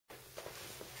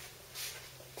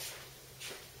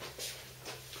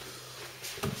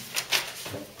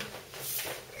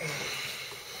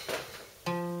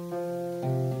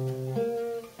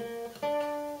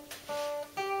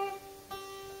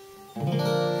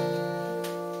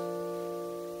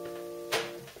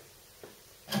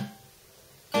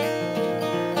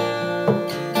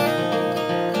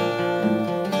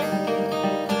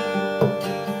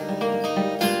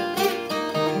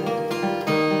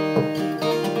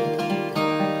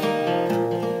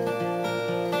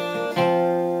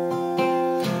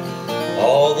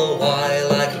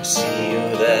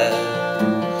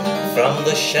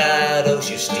the shadows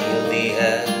you steal the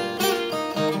air,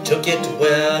 took it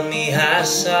with me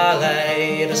as I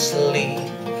lay to sleep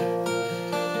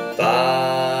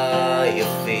by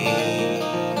your feet,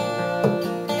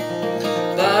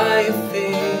 by your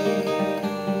feet.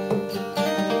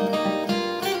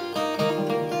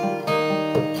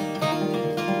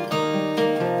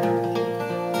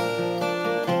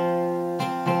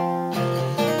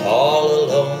 All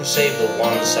alone save the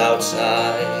ones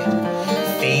outside,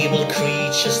 feeble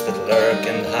creatures that lurk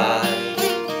and hide.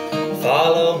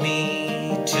 Follow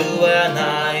me to a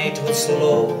night will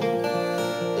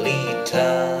slowly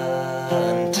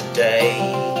turn to day,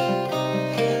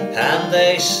 and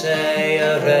they say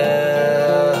a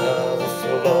river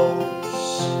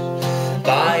flows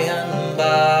by and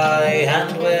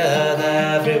with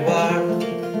every word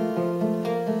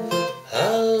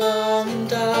a longing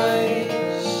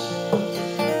dies,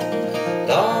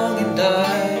 longing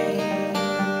dies.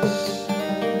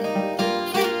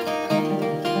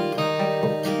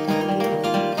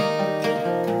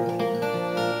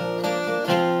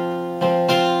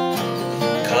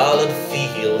 Colored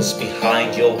fields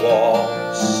behind your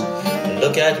walls,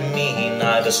 look at me,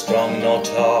 neither strong nor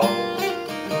tall.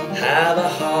 Have a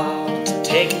heart to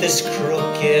take this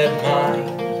crooked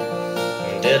mind,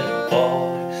 did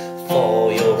boy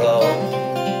for your own.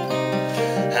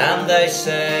 And they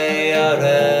say a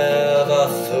river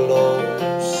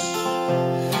flows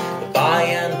by,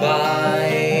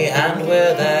 and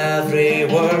with every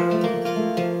word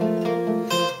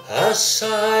a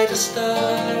sigh to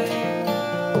die,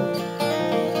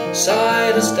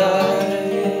 sigh to die.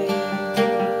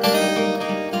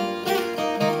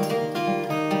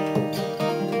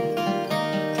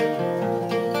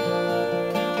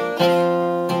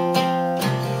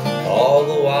 All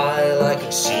the while I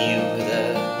could see you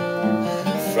there,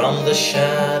 from the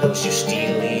shadows you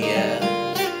steal the air,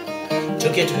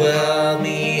 took it with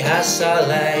me as I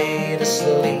lay to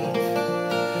sleep.